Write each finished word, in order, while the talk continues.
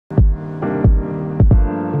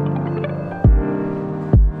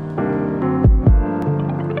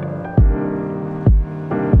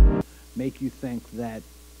make you think that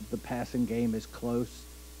the passing game is close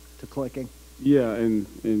to clicking? Yeah,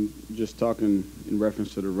 and just talking in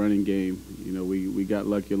reference to the running game, we got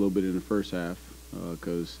lucky a little bit in the first half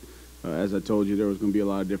because, as I told you, there was going to be a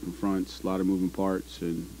lot of different fronts, a lot of moving parts,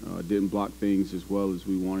 and didn't block things as well as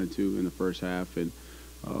we wanted to in the first half. And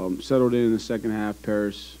settled in the second half.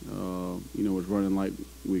 Paris, was running like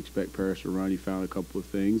we expect Paris to run. He found a couple of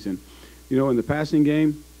things. And, in the passing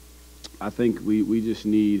game, I think we just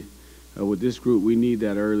need, with this group, we need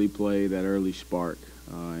that early play, that early spark.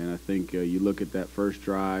 And I think you look at that first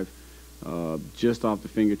drive, just off the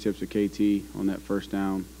fingertips of KT on that first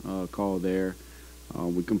down call there.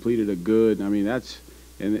 We completed a good,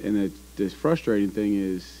 and the frustrating thing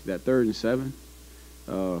is that 3rd and 7,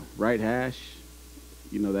 right hash,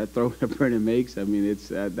 that throw that Brennan makes,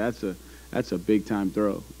 that's a big time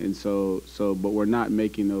throw. And but we're not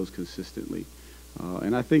making those consistently.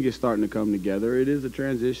 And I think it's starting to come together. It is a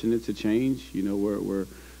transition. It's a change.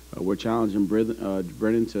 We're challenging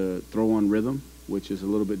Brennan to throw on rhythm, which is a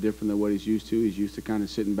little bit different than what he's used to. He's used to kind of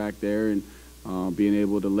sitting back there and being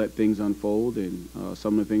able to let things unfold. And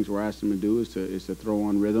some of the things we're asking him to do is to throw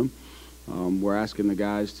on rhythm. We're asking the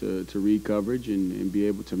guys to read coverage and be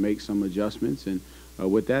able to make some adjustments. And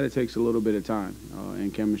with that, it takes a little bit of time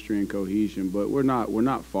and chemistry and cohesion. But we're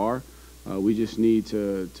not far. We just need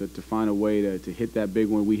to find a way to hit that big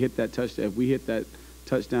one. We hit that touchdown. If we hit that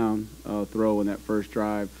touchdown throw in that first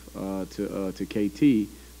drive to KT,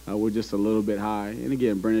 we're just a little bit high. And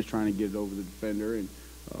again, Brennan's trying to get it over the defender,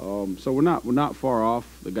 and so we're not far off.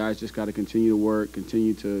 The guys just got to continue to work,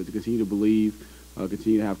 continue to believe,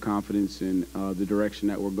 continue to have confidence in the direction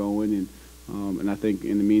that we're going, and I think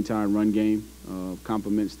in the meantime, run game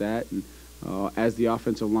complements that. And as the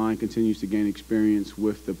offensive line continues to gain experience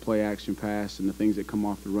with the play action pass and the things that come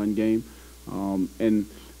off the run game, and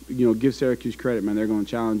give Syracuse credit, man. They're going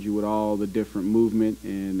to challenge you with all the different movement,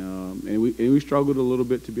 and we struggled a little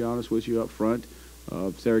bit, to be honest with you, up front.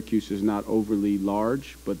 Syracuse is not overly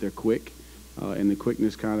large, but they're quick, and the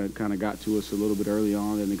quickness kind of got to us a little bit early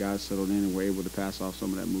on, and the guys settled in and were able to pass off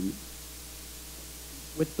some of that movement.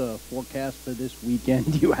 With the forecast for this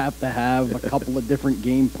weekend, you have to have a couple of different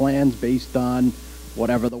game plans based on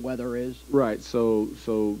whatever the weather is. Right. So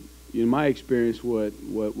in my experience,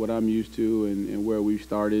 what I'm used to and where we've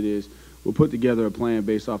started is we'll put together a plan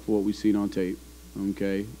based off of what we've seen on tape.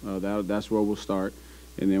 Okay, that's where we'll start,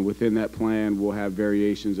 and then within that plan, we'll have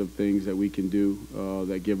variations of things that we can do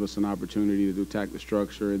that give us an opportunity to attack the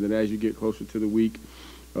structure. And then as you get closer to the week,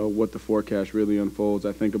 what the forecast really unfolds.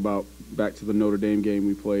 I think about back to the Notre Dame game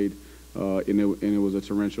we played, and it was a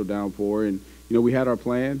torrential downpour, and we had our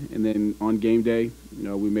plan, and then on game day,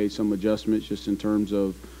 we made some adjustments just in terms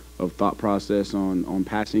of thought process on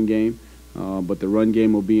passing game, but the run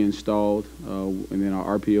game will be installed, and then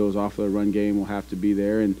our RPOs off of the run game will have to be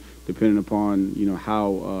there, and depending upon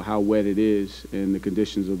how wet it is and the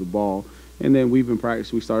conditions of the ball. And then we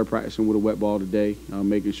started practicing with a wet ball today,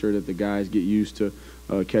 making sure that the guys get used to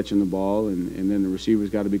catching the ball, and then the receivers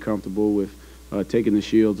got to be comfortable with taking the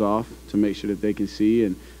shields off to make sure that they can see,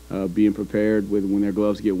 and being prepared with when their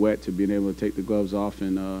gloves get wet to being able to take the gloves off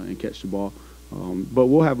and catch the ball. But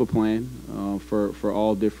we'll have a plan for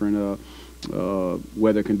all different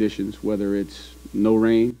weather conditions, whether it's no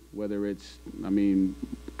rain, whether it's,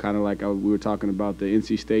 kind of like we were talking about the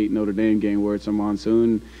NC State Notre Dame game where it's a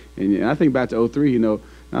monsoon. And I think back to 03, not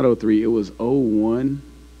 03, it was 01.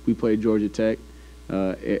 We played Georgia Tech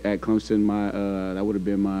at Clemson. That would have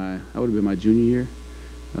been my junior year.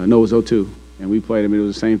 No, it was 02. And we played them. It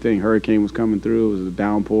was the same thing. Hurricane was coming through. It was a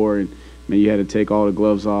downpour, and you had to take all the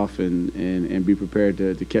gloves off and be prepared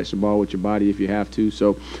to catch the ball with your body if you have to.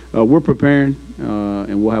 So we're preparing,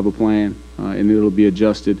 and we'll have a plan, and it'll be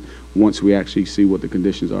adjusted once we actually see what the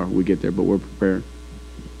conditions are when we get there. But we're preparing.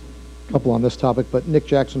 Couple on this topic, but Nick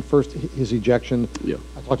Jackson, first, his ejection. Yeah.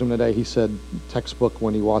 I talked to him today. He said textbook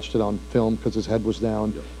when he watched it on film because his head was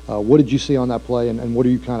down. Yeah. What did you see on that play, and what are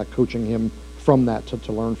you kind of coaching him from that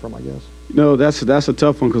to learn from, I guess? That's a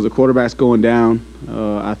tough one because the quarterback's going down.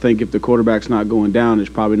 I think if the quarterback's not going down, it's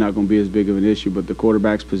probably not going to be as big of an issue. But the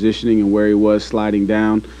quarterback's positioning and where he was sliding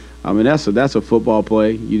down, that's a football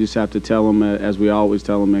play. You just have to tell him, as we always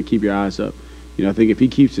tell him, man, keep your eyes up. I think if he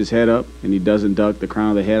keeps his head up and he doesn't duck the crown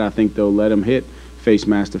of the head, I think they'll let him hit face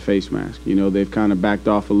mask to face mask. They've kind of backed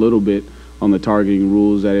off a little bit on the targeting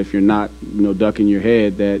rules that if you're not, ducking your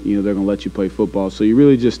head, that, they're going to let you play football. So you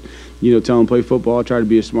really just, tell them play football, try to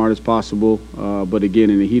be as smart as possible. But again,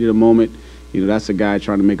 in the heat of the moment, that's a guy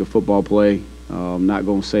trying to make a football play. I'm not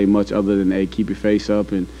going to say much other than, hey, keep your face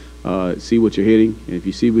up and see what you're hitting. And if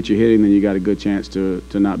you see what you're hitting, then you got a good chance to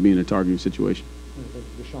not be in a targeting situation.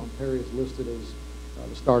 The Sean Perry is listed as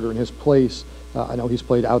the starter in his place. I know he's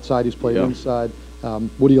played outside, he's played inside.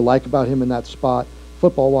 What do you like about him in that spot,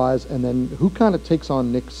 football-wise? And then who kind of takes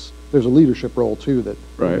on Nick's? There's a leadership role too that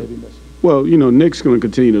may be missing. Well, Nick's going to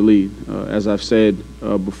continue to lead, as I've said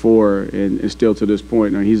before, and still to this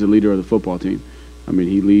point. He's the leader of the football team. I mean,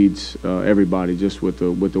 he leads everybody just with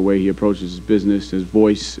the way he approaches his business. His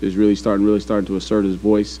voice is really starting to assert his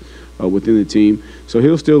voice within the team. So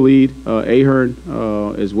he'll still lead. Ahern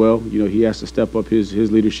as well. He has to step up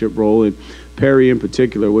his leadership role. And Perry in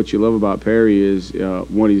particular, what you love about Perry is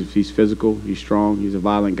one, he's physical, he's strong, he's a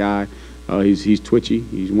violent guy. He's twitchy.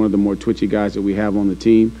 He's one of the more twitchy guys that we have on the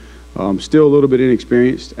team. Still a little bit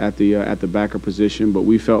inexperienced at the backer position, but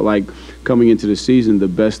we felt like coming into the season, the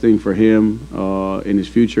best thing for him in his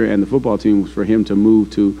future and the football team was for him to move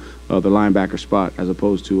to the linebacker spot as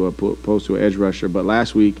opposed to an edge rusher. But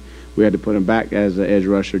last week we had to put him back as an edge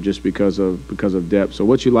rusher just because of depth. So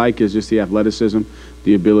what you like is just the athleticism,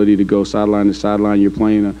 the ability to go sideline to sideline. You're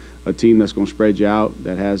playing a team that's going to spread you out,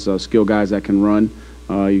 that has skill guys that can run.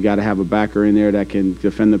 You got to have a backer in there that can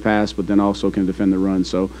defend the pass, but then also can defend the run.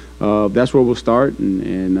 So that's where we'll start,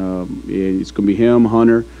 and it's going to be him,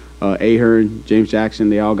 Hunter, Ahern, James Jackson.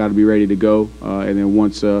 They all got to be ready to go. And then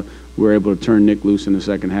once we're able to turn Nick loose in the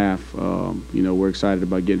second half, we're excited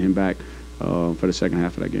about getting him back for the second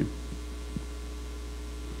half of that game.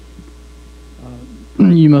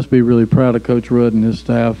 You must be really proud of Coach Rudd and his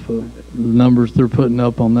staff. The numbers they're putting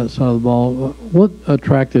up on that side of the ball. What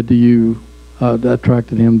attracted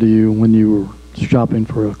him to you when you were shopping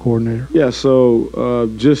for a coordinator? Yeah, so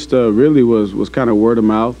just really was kind of word of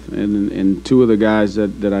mouth, and two of the guys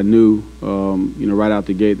that I knew, right out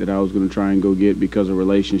the gate that I was going to try and go get because of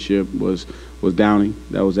relationship was Downing,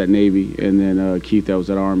 that was at Navy, and then Keith, that was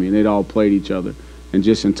at Army, and they'd all played each other. And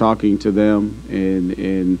just in talking to them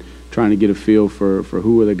and trying to get a feel for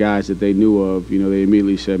who were the guys that they knew of, they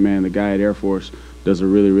immediately said, man, the guy at Air Force does a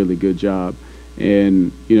really, really good job.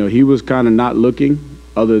 And, he was kind of not looking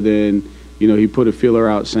other than, he put a feeler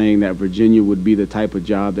out saying that Virginia would be the type of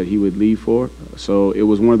job that he would leave for. So it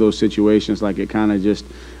was one of those situations like it kind of just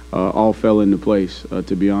all fell into place,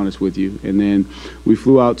 to be honest with you. And then we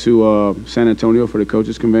flew out to San Antonio for the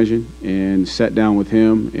coaches convention and sat down with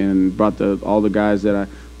him and brought all the guys that I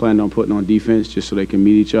planned on putting on defense just so they can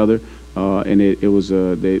meet each other. And it was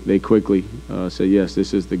they quickly said, yes,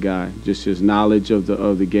 this is the guy. Just his knowledge of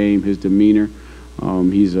the game, his demeanor.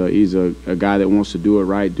 He's a guy that wants to do it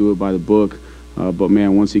right, do it by the book. But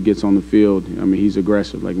man, once he gets on the field, he's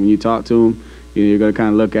aggressive. Like when you talk to him, you're gonna kind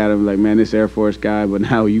of look at him like, man, this Air Force guy. But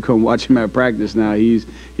now you come watch him at practice. Now he's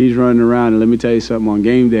running around, and let me tell you something. On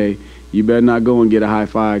game day, you better not go and get a high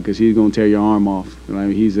five because he's gonna tear your arm off.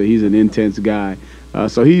 He's an intense guy.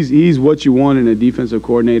 So he's what you want in a defensive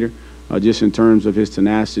coordinator, just in terms of his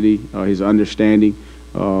tenacity, his understanding,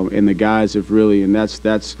 and the guys have really, and that's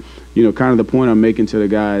kind of the point I'm making to the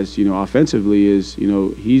guys, offensively is,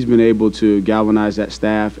 he's been able to galvanize that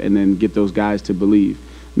staff and then get those guys to believe.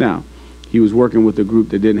 Now, he was working with a group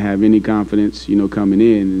that didn't have any confidence, coming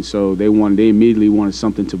in, and so they immediately wanted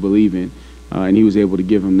something to believe in, and he was able to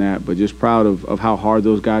give them that. But just proud of how hard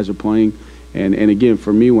those guys are playing. And again,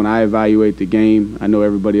 for me, when I evaluate the game, I know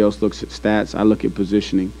everybody else looks at stats. I look at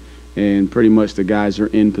positioning. And pretty much the guys are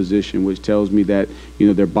in position, which tells me that,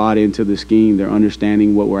 they're bought into the scheme. They're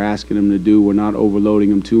understanding what we're asking them to do. We're not overloading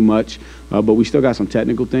them too much. But we still got some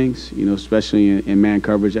technical things, especially in man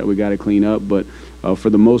coverage that we got to clean up. But for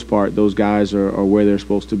the most part, those guys are where they're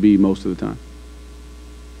supposed to be most of the time.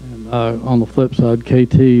 And on the flip side,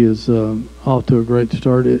 KT is off to a great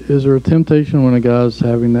start. Is there a temptation when a guy's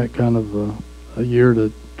having that kind of a year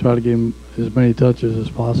to try to give him as many touches as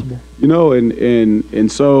possible?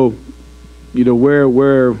 And so, where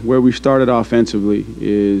we started offensively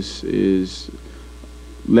is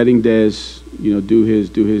letting Dez, do his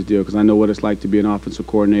deal, because I know what it's like to be an offensive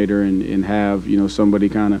coordinator and have, somebody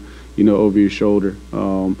kind of, over your shoulder.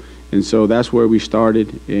 And so that's where we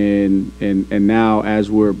started, and now as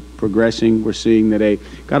we're progressing, we're seeing that they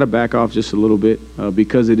got to back off just a little bit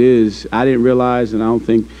because I didn't realize, and I don't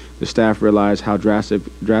think the staff realized how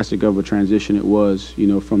drastic of a transition it was,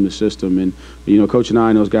 from the system. And, Coach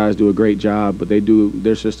and those guys do a great job, but they do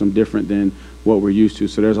their system different than what we're used to.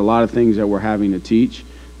 So there's a lot of things that we're having to teach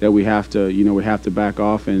that we have to back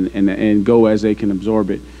off and go as they can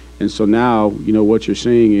absorb it. And so now, what you're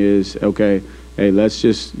seeing is, okay, hey, let's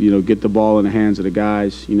just, get the ball in the hands of the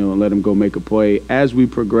guys, and let them go make a play. As we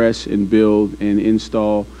progress and build and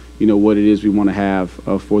install, what it is we want to have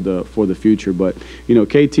for the future. But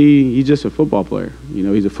KT, he's just a football player.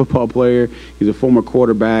 He's a football player. He's a former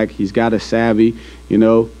quarterback. He's got a savvy. And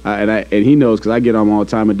he knows, because I get on him all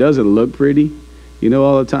the time. It doesn't look pretty,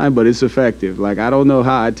 all the time, but it's effective. Like, I don't know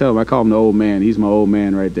how. I tell him, I call him the old man. He's my old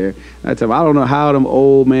man right there. I tell him, I don't know how them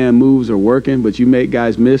old man moves are working, but you make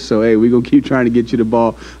guys miss. So hey, we're gonna keep trying to get you the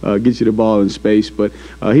ball in space. But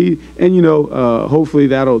hopefully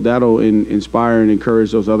that'll inspire and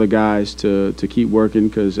encourage those other guys to keep working.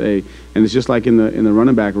 Because and it's just like in the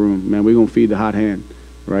running back room, man. We're gonna feed the hot hand,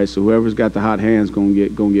 right? So whoever's got the hot hands gonna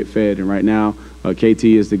get fed. And right now, KT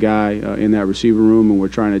is the guy in that receiver room, and we're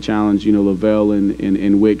trying to challenge, Lavelle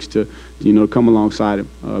and Wicks to, come alongside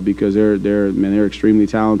him because they're extremely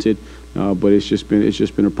talented. But it's just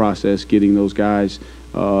been a process getting those guys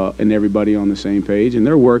and everybody on the same page, and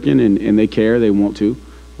they're working and they care, they want to.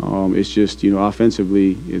 It's just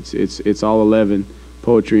offensively, it's all 11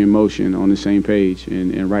 poetry in motion on the same page,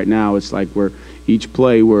 and right now it's like we're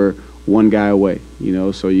one guy away,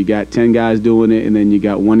 so you got 10 guys doing it, and then you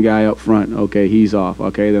got one guy up front. Okay, he's off.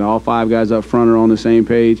 Okay, then all 5 guys up front are on the same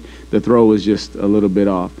page. The throw is just a little bit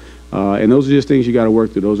off, and those are just things you got to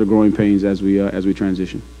work through. Those are growing pains as we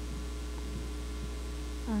transition.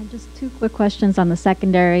 Just 2 quick questions on the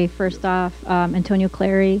secondary. First off, Antonio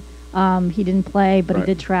Clary. He didn't play, but Right.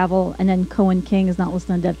 he did travel. And then Cohen King is not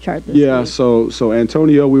listed on the depth chart this week. So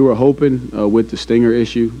Antonio, we were hoping with the stinger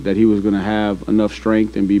issue that he was going to have enough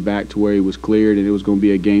strength and be back to where he was cleared, and it was going to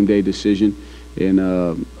be a game day decision.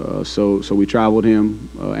 And so we traveled him,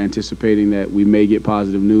 anticipating that we may get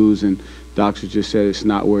positive news, and doctors just said it's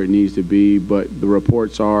not where it needs to be. But the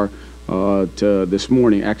reports are to this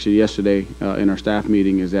morning, actually yesterday in our staff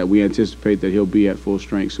meeting, is that we anticipate that he'll be at full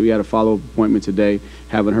strength. So we had a follow-up appointment today.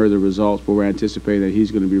 Haven't heard the results, but we're anticipating that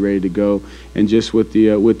he's going to be ready to go. And just with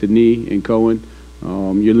the knee and Cohen,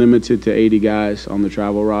 you're limited to 80 guys on the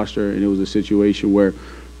travel roster, and it was a situation where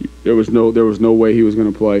there was no way he was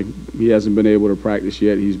going to play. He hasn't been able to practice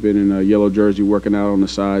yet. He's been in a yellow jersey working out on the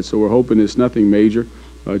side. So we're hoping it's nothing major,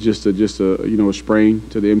 just a sprain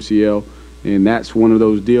to the MCL. And that's one of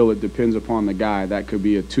those deals. It depends upon the guy. That could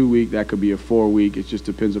be a 2-week, that could be a 4-week. It just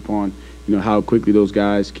depends upon how quickly those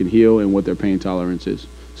guys can heal and what their pain tolerance is.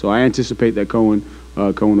 So I anticipate that Cohen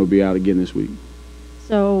will be out again this week.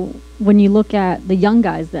 So when you look at the young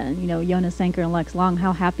guys then, Jonas Sanker and Lex Long,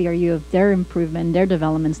 how happy are you of their improvement, their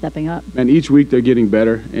development stepping up? And each week they're getting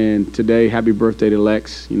better. And today, happy birthday to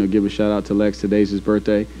Lex. Give a shout out to Lex. Today's his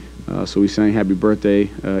birthday. So we sang happy birthday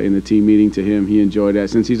in the team meeting to him. He enjoyed that.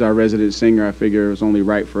 Since he's our resident singer, I figure it was only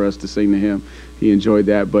right for us to sing to him. He enjoyed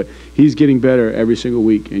that. But he's getting better every single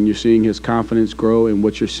week, and you're seeing his confidence grow. And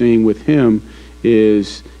what you're seeing with him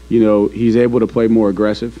is, he's able to play more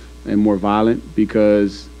aggressive and more violent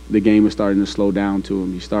because the game is starting to slow down to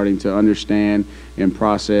him. He's starting to understand and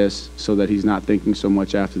process so that he's not thinking so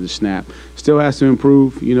much after the snap. Still has to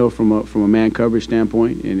improve, from a man coverage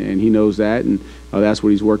standpoint, and he knows that, and that's what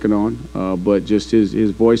he's working on. But just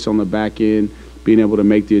his voice on the back end, being able to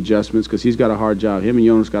make the adjustments, because he's got a hard job. Him and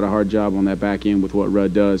Jonas got a hard job on that back end with what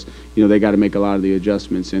Rudd does. They got to make a lot of the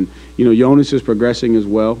adjustments. And, Jonas is progressing as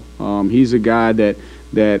well. He's a guy that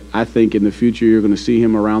I think in the future you're going to see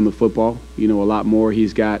him around the football, a lot more.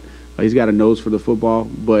 He's got a nose for the football,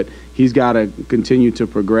 but he's got to continue to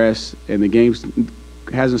progress, and the game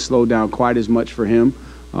hasn't slowed down quite as much for him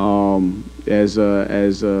as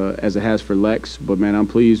it has for Lex. But man, I'm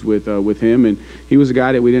pleased with him, and he was a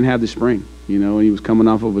guy that we didn't have the spring, and he was coming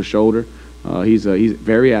off of a shoulder. He's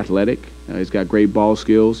very athletic. He's got great ball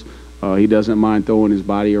skills. He doesn't mind throwing his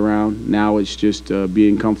body around. Now it's just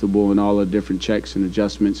being comfortable in all the different checks and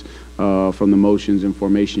adjustments from the motions and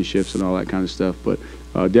formation shifts and all that kind of stuff. But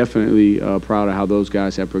definitely proud of how those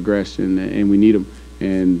guys have progressed, and we need them.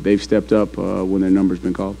 And they've stepped up when their number's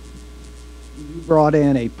been called. You brought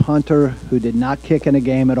in a punter who did not kick in a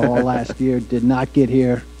game at all last year, did not get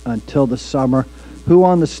here until the summer. Who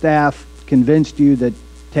on the staff convinced you that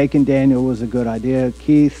taking Daniel was a good idea?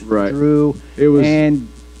 Keith, right. Drew, and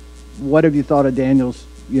what have you thought of Daniel's,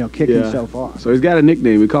 kicking so far? So he's got a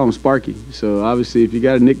nickname. We call him Sparky. So obviously, if you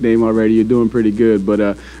got a nickname already, you're doing pretty good.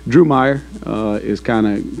 But Drew Meyer is kind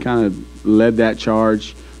of led that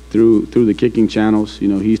charge through the kicking channels.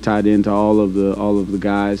 He's tied into all of the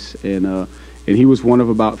guys, and he was one of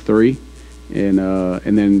about 3. And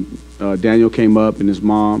then Daniel came up, and his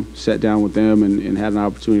mom sat down with them and had an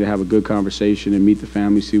opportunity to have a good conversation and meet the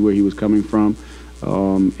family, see where he was coming from,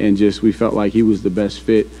 and just we felt like he was the best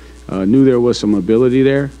fit. Knew there was some ability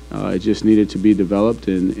there. It just needed to be developed,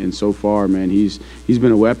 and so far, man, he's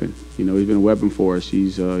been a weapon. He's been a weapon for us.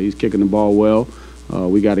 He's kicking the ball well.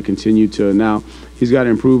 We got to continue to now. He's got to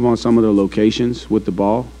improve on some of the locations with the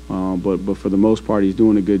ball, but for the most part, he's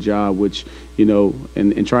doing a good job. Which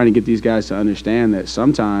and trying to get these guys to understand that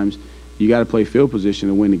sometimes you got to play field position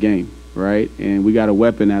to win the game, right? And we got a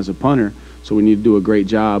weapon as a punter, so we need to do a great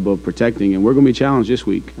job of protecting. And we're going to be challenged this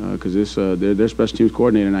week because their special teams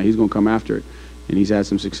coordinator now, he's going to come after it. And he's had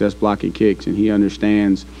some success blocking kicks, and he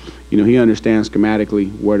understands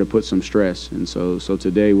schematically where to put some stress. And so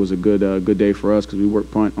today was a good day for us because we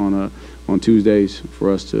work punt on Tuesdays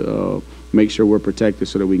for us to make sure we're protected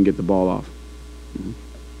so that we can get the ball off. Mm-hmm.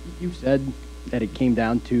 You said that it came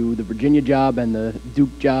down to the Virginia job and the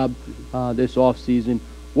Duke job this offseason.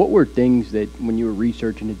 What were things that when you were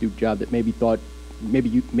researching the Duke job that maybe made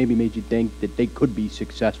you think that they could be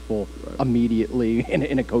successful immediately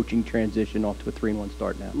in a coaching transition off to a 3-1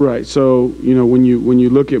 start now? Right. So when you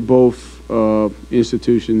look at both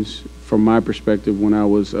institutions, from my perspective, when I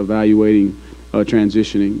was evaluating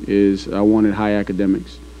transitioning, is I wanted high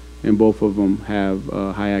academics, and both of them have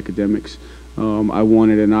high academics. I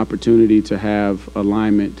wanted an opportunity to have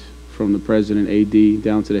alignment from the president, AD,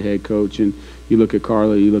 down to the head coach. And you look at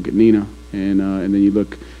Carla, you look at Nina, and then you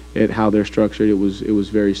look at how they're structured. It was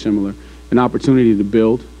very similar. An opportunity to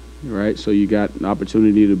build, right? So you got an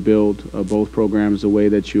opportunity to build both programs the way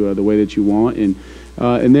that you want, and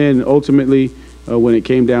then ultimately when it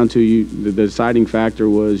came down to the deciding factor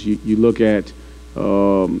was you look at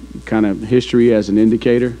kind of history as an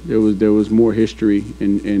indicator. There was more history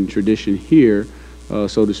and tradition here,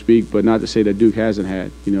 so to speak, but not to say that Duke hasn't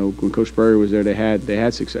had. When Coach Spurrier was there, they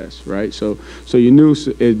had success, right? So you knew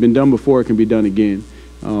it had been done before, it can be done again.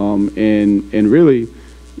 And really,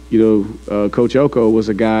 Coach Elko was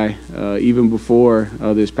a guy even before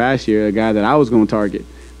this past year, a guy that I was going to target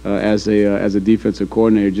as a defensive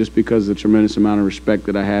coordinator, just because of the tremendous amount of respect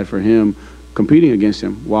that I had for him competing against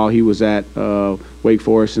him while he was at Wake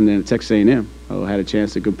Forest and then at Texas A&M. Had a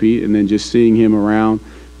chance to compete, and then just seeing him around,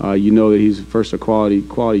 that he's first a quality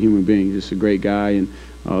human being, just a great guy and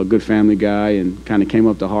a good family guy, and kind of came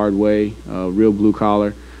up the hard way, real blue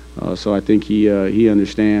collar. So I think he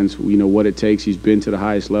understands what it takes. He's been to the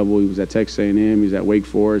highest level. He was at Texas A&M. He's at Wake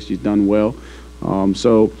Forest. He's done well.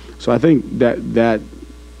 So I think that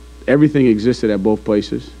everything existed at both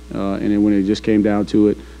places. And then when it just came down to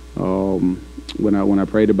it, when I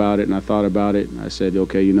prayed about it and I thought about it, I said,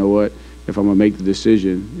 okay, you know what? If I'm gonna make the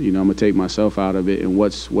decision, I'm gonna take myself out of it and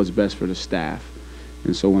what's best for the staff.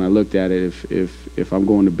 And so when I looked at it, if I'm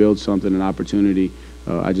going to build something, an opportunity.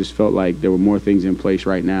 I just felt like there were more things in place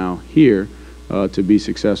right now here to be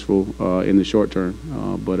successful in the short term.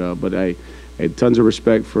 But I had tons of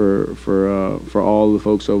respect for all the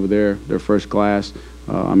folks over there. They're first class.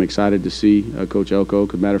 I'm excited to see Coach Elko.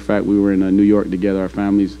 As a matter of fact, we were in New York together. Our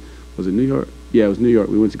families, was it New York? Yeah, it was New York.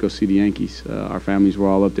 We went to go see the Yankees. Our families were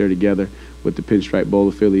all up there together with the Pinstripe Bowl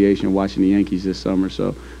affiliation, watching the Yankees this summer.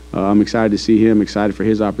 So I'm excited to see him. Excited for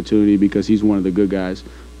his opportunity because he's one of the good guys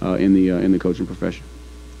in the coaching profession.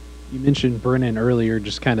 You mentioned Brennan earlier,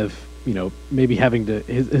 just kind of, maybe having to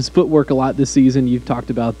his footwork a lot this season. You've talked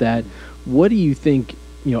about that. What do you think,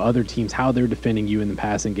 other teams, how they're defending you in the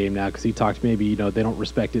passing game now? Because he talked maybe, they don't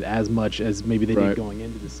respect it as much as maybe they did going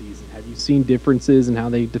into the season. Have you seen differences in how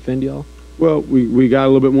they defend y'all? Well, we got a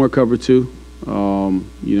little bit more cover too,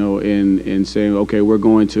 and saying, okay, we're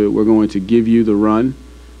going to give you the run,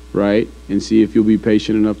 right, and see if you'll be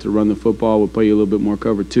patient enough to run the football. We'll play you a little bit more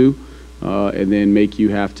cover too. And then make you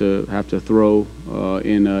have to throw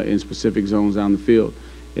in specific zones down the field.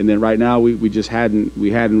 And then right now we hadn't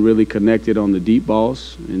really connected on the deep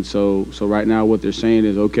balls. And so right now what they're saying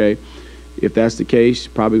is, okay, if that's the case,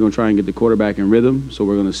 probably going to try and get the quarterback in rhythm. So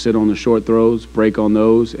we're going to sit on the short throws, break on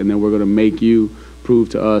those, and then we're going to make you prove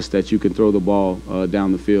to us that you can throw the ball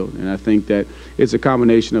down the field. And I think that it's a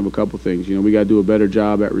combination of a couple things. We got to do a better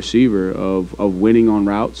job at receiver of winning on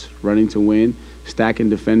routes, running to win, stacking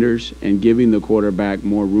defenders, and giving the quarterback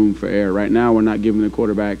more room for error. Right now, we're not giving the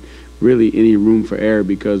quarterback really any room for error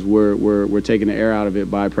because we're taking the air out of it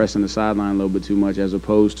by pressing the sideline a little bit too much, as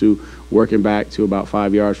opposed to working back to about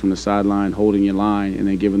 5 yards from the sideline, holding your line, and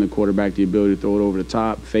then giving the quarterback the ability to throw it over the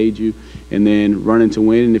top, fade you, and then running to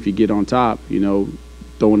win. And if you get on top,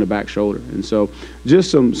 throwing the back shoulder. And so just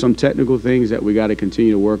some technical things that we got to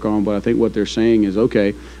continue to work on. But I think what they're saying is,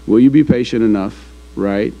 okay, will you be patient enough,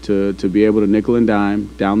 right, to be able to nickel and dime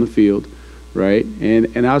down the field, right?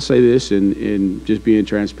 And I'll say this, and just being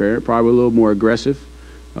transparent, probably a little more aggressive.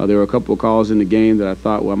 There were a couple of calls in the game that I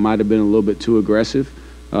thought, well, I might have been a little bit too aggressive.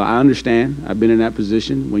 I understand. I've been in that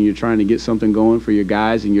position when you're trying to get something going for your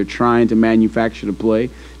guys and you're trying to manufacture the play.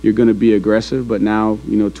 You're going to be aggressive, but now,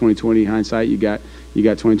 20/20 hindsight, you got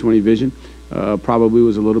 20/20 vision. probably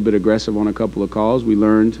was a little bit aggressive on a couple of calls. We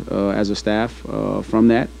learned as a staff from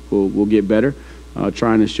that. We'll get better,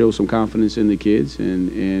 trying to show some confidence in the kids,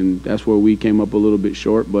 and that's where we came up a little bit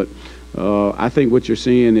short. But I think what you're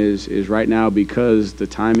seeing is right now, because the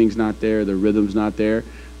timing's not there, the rhythm's not there,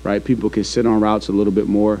 right? People can sit on routes a little bit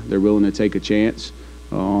more. They're willing to take a chance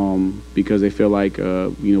because they feel like,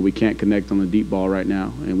 we can't connect on the deep ball right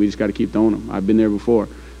now, and we just got to keep throwing them. I've been there before.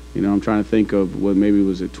 I'm trying to think of what maybe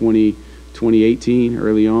was it 2018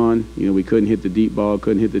 early on. We couldn't hit the deep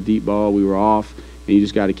ball, we were off, and you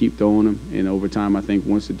just got to keep throwing them. And over time, I think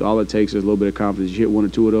all it takes is a little bit of confidence. You hit one or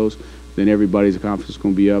two of those, then everybody's confidence is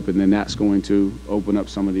going to be up, and then that's going to open up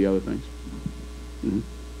some of the other things. Mm-hmm.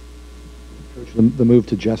 Coach, the move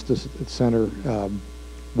to Justice at center,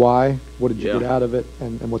 why? What did you get out of it,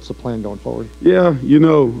 and what's the plan going forward? Yeah,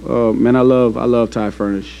 man, I love Ty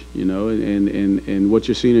Furnish, and what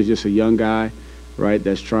you're seeing is just a young guy, right,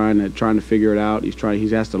 that's trying to figure it out. He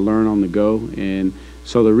has to learn on the go, and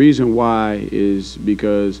so the reason why is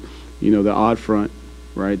because the odd front,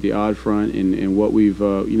 right, and what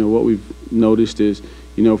we've noticed is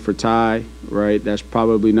for Ty, right, that's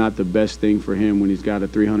probably not the best thing for him when he's got a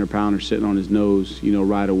 300-pounder sitting on his nose,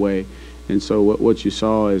 right away. And so what you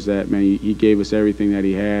saw is that, man, he gave us everything that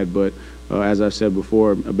he had, but as I've said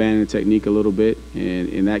before, abandon the technique a little bit. And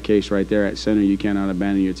in that case right there at center, you cannot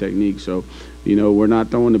abandon your technique. So, we're not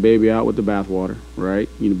throwing the baby out with the bathwater, right?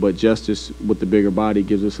 But Justice with the bigger body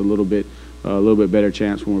gives us a little bit better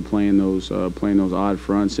chance when we're playing those odd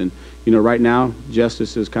fronts. And right now,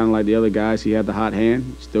 Justice is kind of like the other guys. He had the hot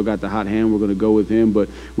hand, still got the hot hand. We're going to go with him, but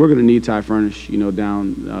we're going to need Ty Furnish,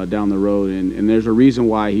 down the road. And there's a reason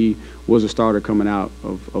why he was a starter coming out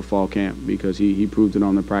of fall camp, because he proved it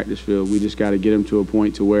on the practice field. We just got to get him to a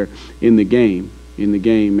point to where in the game,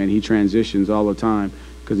 man, he transitions all the time,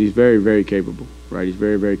 because he's very, very capable, right? He's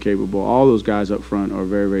very, very capable. All those guys up front are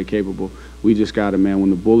very, very capable. We just got to, man, when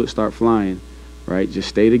the bullets start flying, right, just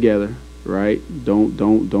stay together, right?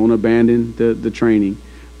 Don't abandon the training,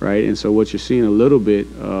 right? And so what you're seeing a little bit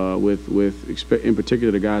with in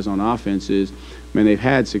particular the guys on offense is, man, they've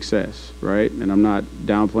had success, right? And I'm not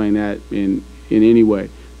downplaying that in any way.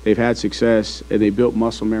 They've had success, and they built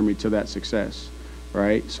muscle memory to that success,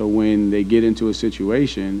 right? So when they get into a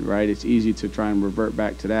situation, right, it's easy to try and revert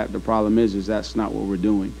back to that. The problem is that's not what we're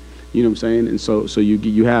doing. You know what I'm saying? And so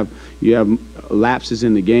you have lapses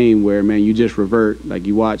in the game where, man, you just revert. Like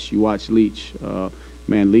you watch Leach.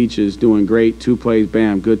 Man, Leach is doing great. 2 plays,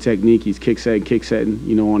 bam, good technique. He's kick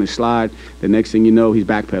setting, on his slide. The next thing you know, he's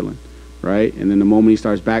backpedaling, right? And then the moment he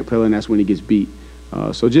starts backpedaling, that's when he gets beat.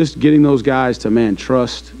 So just getting those guys to, man,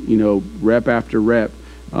 trust, rep after rep,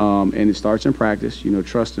 and it starts in practice,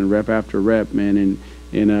 trust and rep after rep, man, and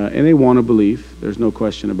they want to believe. There's no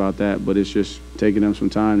question about that, but it's just taking them some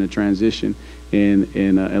time to transition and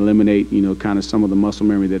eliminate, kind of some of the muscle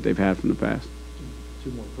memory that they've had from the past.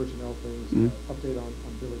 2 more personnel things. Mm-hmm. Update on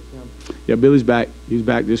Billy Kemp. Yeah, Billy's back. He's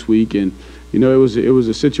back this week, and it was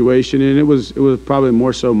a situation, and it was probably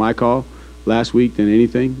more so my call last week than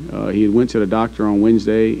anything. He had went to the doctor on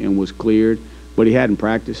Wednesday and was cleared, but he hadn't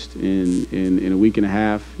practiced in a week and a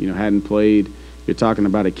half. Hadn't played. You're talking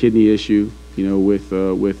about a kidney issue, with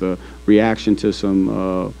a reaction to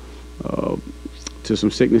some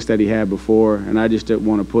sickness that he had before, and I just didn't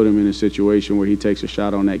want to put him in a situation where he takes a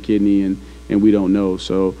shot on that kidney and we don't know.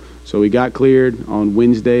 So he got cleared on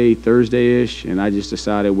Wednesday, Thursday-ish, and I just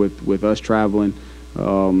decided with us traveling,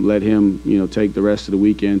 let him, take the rest of the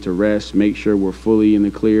weekend to rest, make sure we're fully in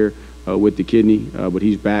the clear with the kidney. But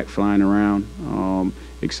he's back flying around.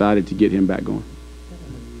 Excited to get him back going.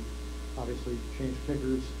 And then you obviously changed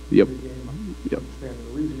kickers. Yep. Yep. Understanding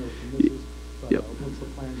the reason there were some misses. Yep. What's the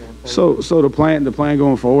plan going forward? So the plan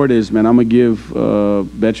going forward is, man, I'm gonna give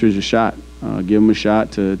Betridge a shot. Give him a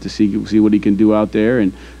shot to see what he can do out there,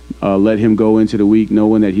 and let him go into the week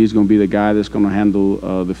knowing that he's going to be the guy that's going to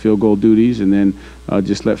handle the field goal duties, and then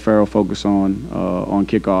just let Farrell focus on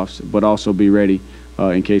kickoffs, but also be ready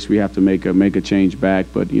in case we have to make a change back.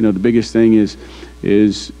 But the biggest thing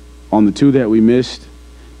is on the 2 that we missed.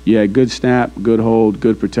 Yeah, good snap, good hold,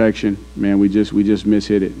 good protection. Man, we just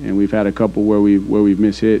mishit it, and we've had a couple where we've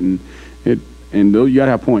mishit, and you gotta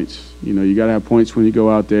have points. You gotta have points when you go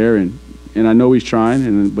out there, and I know he's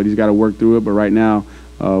trying, but he's got to work through it. But right now,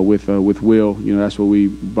 with Will, that's what we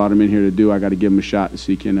brought him in here to do. I got to give him a shot to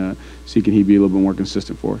see can he be a little bit more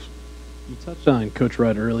consistent for us. You touched on Coach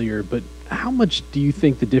Rudd earlier, but how much do you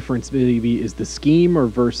think the difference maybe is the scheme or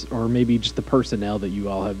maybe just the personnel that you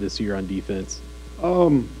all have this year on defense?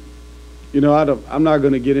 I'm not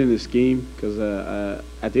going to get into scheme because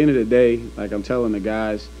at the end of the day, like I'm telling the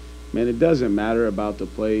guys, man, it doesn't matter about the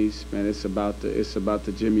plays, man. It's about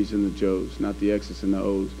the Jimmies and the Joes, not the X's and the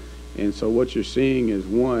O's. And so what you're seeing is,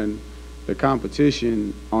 one, the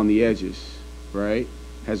competition on the edges, right,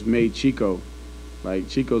 has made Chico. Like,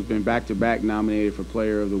 Chico's been back-to-back nominated for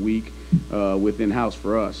Player of the Week within house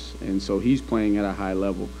for us, and so he's playing at a high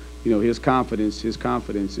level. You know, his confidence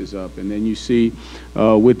is up. And then you see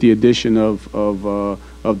with the addition of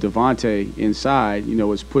Devontae inside, you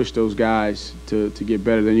know, it's pushed those guys to get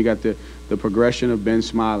better. Then you got the progression of Ben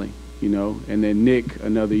Smiley, you know, and then Nick,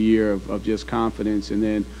 another year of just confidence, and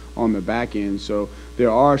then on the back end. So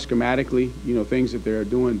there are schematically, you know, things that they're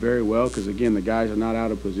doing very well because, again, the guys are not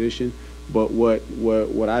out of position. But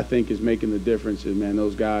what I think is making the difference is, man,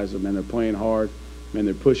 those guys, man, they're playing hard, man,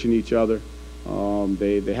 they're pushing each other.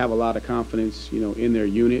 They have a lot of confidence, you know, in their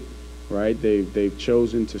unit, right? They've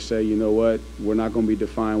chosen to say, you know what, we're not going to be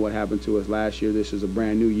defined what happened to us last year. This is a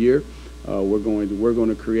brand new year. We're going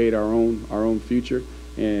to create our own future,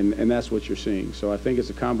 and that's what you're seeing. So I think it's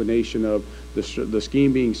a combination of the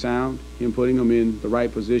scheme being sound, him putting them in the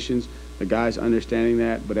right positions, the guys understanding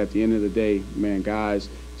that, but at the end of the day, man, guys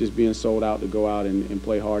just being sold out to go out and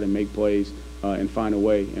play hard and make plays and find a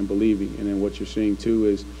way and believing. And then what you're seeing too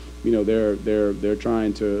is, you know, they're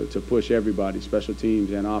trying to push everybody, special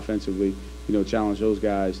teams and offensively, you know, challenge those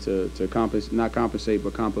guys to not compensate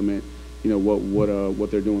but complement, you know,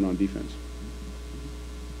 what they're doing on defense.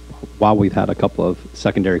 While we've had a couple of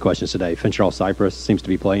secondary questions today, Finchal Cypress seems to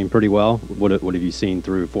be playing pretty well. What have you seen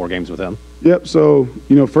through 4 games with him? Yep. So,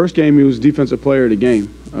 you know, first game he was defensive player of the game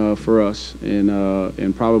for us,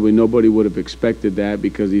 and probably nobody would have expected that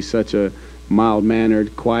because he's such a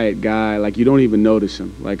mild-mannered, quiet guy. Like, you don't even notice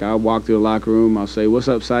him. Like, I'll walk to the locker room, I'll say, "What's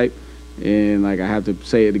up, Sype?" And, like, I have to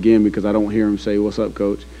say it again because I don't hear him say, "What's up,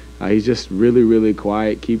 Coach?" He's just really, really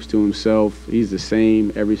quiet, keeps to himself. He's the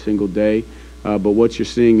same every single day. But what you're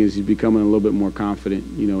seeing is he's becoming a little bit more confident,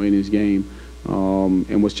 you know, in his game.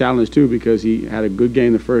 And was challenged, too, because he had a good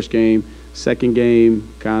game the first game. Second game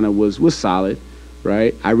kind of was solid,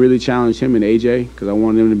 right? I really challenged him and AJ because I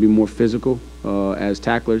wanted them to be more physical as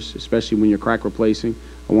tacklers, especially when you're crack replacing.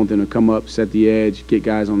 I want them to come up, set the edge, get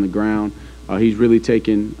guys on the ground. He's really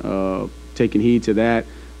taken heed to that.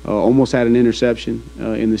 Almost had an interception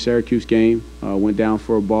in the Syracuse game, went down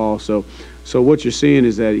for a ball. So what you're seeing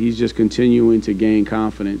is that he's just continuing to gain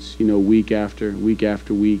confidence, you know, week after week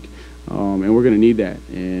after week. And we're going to need that,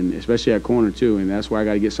 and especially at corner, too. And that's why I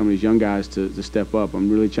got to get some of these young guys to step up.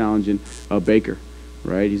 I'm really challenging Baker,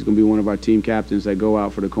 right? He's going to be one of our team captains that go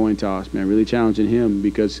out for the coin toss, man. Really challenging him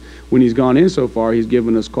because when he's gone in so far, he's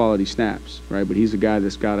given us quality snaps, right? But he's a guy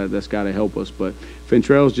that's got to help us. But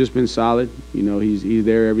Fintrell's just been solid. You know, he's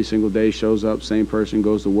there every single day, shows up, same person,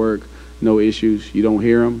 goes to work, no issues. You don't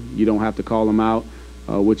hear him. You don't have to call him out,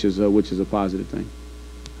 which is a positive thing.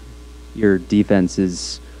 Your defense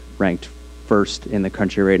is ranked first in the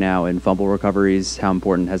country right now in fumble recoveries. How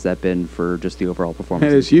important has that been for just the overall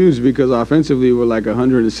performance? And it's huge because offensively we're like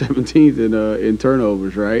 117th in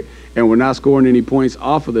turnovers, right? And we're not scoring any points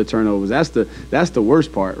off of the turnovers. That's the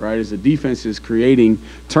worst part, right? Is the defense is creating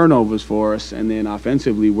turnovers for us, and then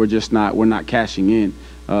offensively we're not cashing in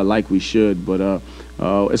like we should. But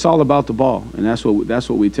it's all about the ball, and that's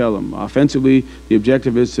what we tell them. Offensively, the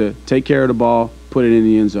objective is to take care of the ball, put it in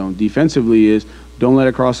the end zone. Defensively is don't let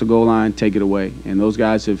it cross the goal line, take it away. And those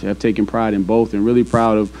guys have taken pride in both, and really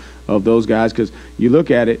proud of those guys because you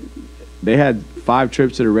look at it, they had 5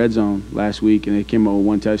 trips to the red zone last week, and they came up with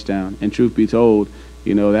 1 touchdown. And truth be told,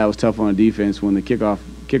 you know, that was tough on the defense when the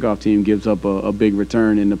kickoff team gives up a big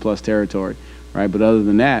return in the plus territory, right? But other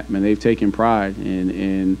than that, man, they've taken pride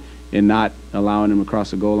in not allowing them to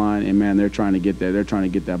cross the goal line, and, man, they're trying to get there. They're trying to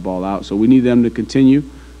get that ball out. So we need them to continue,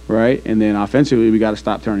 right? And then offensively, we got to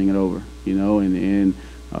stop turning it over. You know, and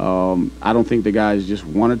I don't think the guys just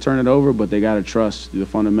want to turn it over, but they got to trust the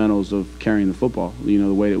fundamentals of carrying the football. You know,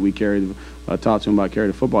 the way that we taught them about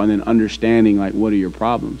carrying the football, and then understanding, like, what are your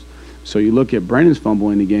problems. So you look at Brennan's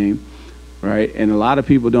fumble in the game, right, and a lot of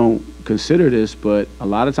people don't consider this, but a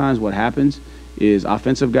lot of times what happens is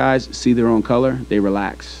offensive guys see their own color, they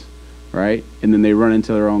relax, right, and then they run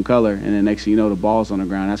into their own color, and then next thing you know, the ball's on the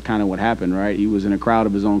ground. That's kind of what happened, right? He was in a crowd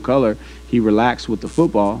of his own color. He relaxed with the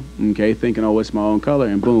football, okay, thinking, oh, it's my own color,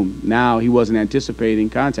 and boom. Now he wasn't anticipating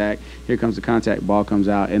contact. Here comes the contact, ball comes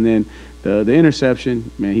out. And then the interception,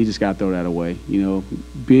 man, he just got to throw that away. You know,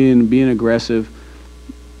 being aggressive,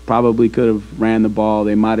 probably could have ran the ball.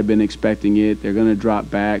 They might have been expecting it. They're going to drop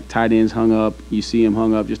back. Tight ends hung up. You see him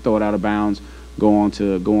hung up, just throw it out of bounds. go on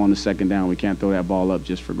to second down. We can't throw that ball up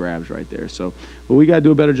just for grabs right there. So, but we got to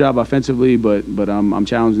do a better job offensively. But I'm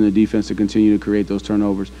challenging the defense to continue to create those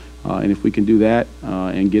turnovers. And if we can do that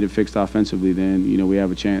and get it fixed offensively, then we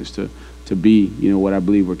have a chance to be what I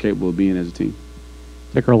believe we're capable of being as a team.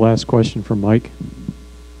 Take our last question from Mike.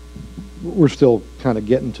 We're still kind of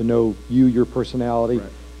getting to know you, your personality.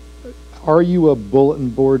 Right. Are you a bulletin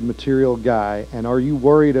board material guy, and are you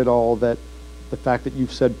worried at all that the fact that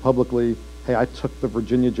you've said publicly, hey, I took the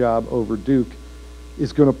Virginia job over Duke,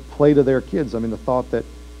 is going to play to their kids? I mean, the thought that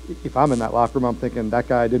if I'm in that locker room, I'm thinking that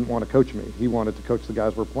guy didn't want to coach me. He wanted to coach the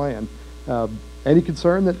guys we're playing. Any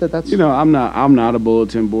concern that's I'm not a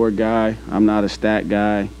bulletin board guy. I'm not a stat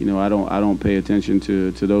guy. I don't pay attention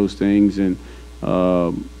to those things, and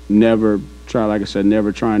never trying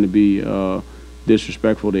to be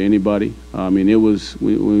disrespectful to anybody. I mean, it was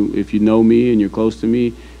if you know me and you're close to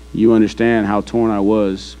me, you understand how torn I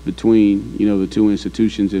was between the two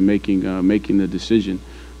institutions and making the decision.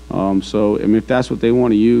 So I mean, if that's what they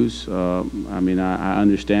want to use, I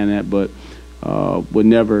understand that, but would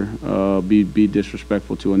never be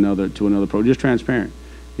disrespectful to another pro. Just transparent,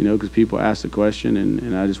 because people ask the question,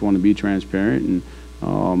 and I just want to be transparent,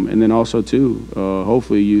 and then also too,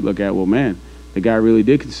 hopefully you look at, well, man, the guy really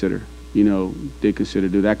did consider Duke.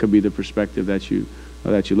 That could be the perspective that you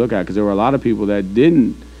look at, because there were a lot of people that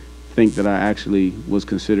didn't think that I actually was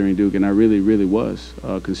considering Duke, and I really was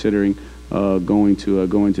considering going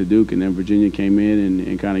to Duke, and then Virginia came in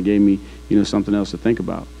and kind of gave me something else to think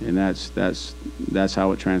about, and that's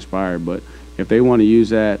how it transpired. But if they want to use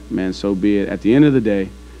that, man, so be it. At the end of the day,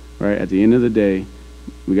 right? At the end of the day,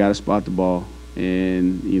 we got to spot the ball,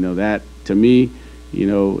 and that to me,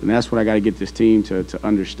 and that's what I got to get this team to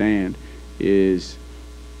understand is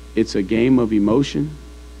it's a game of emotion,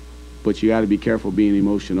 but you got to be careful being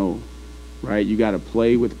emotional, right? You got to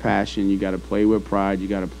play with passion, you got to play with pride, you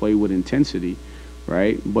got to play with intensity,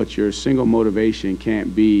 right? But your single motivation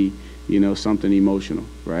can't be, something emotional,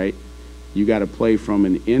 right? You got to play from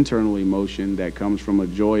an internal emotion that comes from a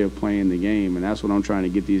joy of playing the game, and that's what I'm trying to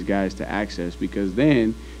get these guys to access, because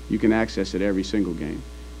then you can access it every single game,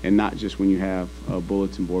 and not just when you have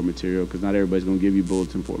bulletin board material, because not everybody's going to give you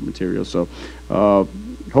bulletin board material. So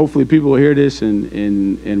hopefully people will hear this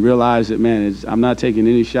and realize that, man, I'm not taking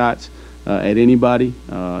any shots at anybody.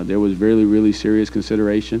 There was really serious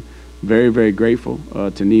consideration. Very grateful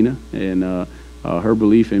to Nina and her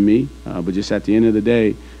belief in me. But just at the end of the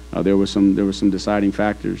day, there were some deciding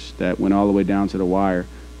factors that went all the way down to the wire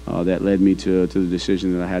that led me to the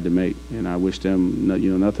decision that I had to make. And I wish them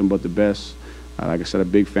nothing but the best. Like I said, a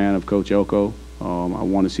big fan of Coach Elko. I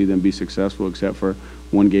want to see them be successful, except for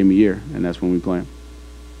one game a year, and that's when we play 'em.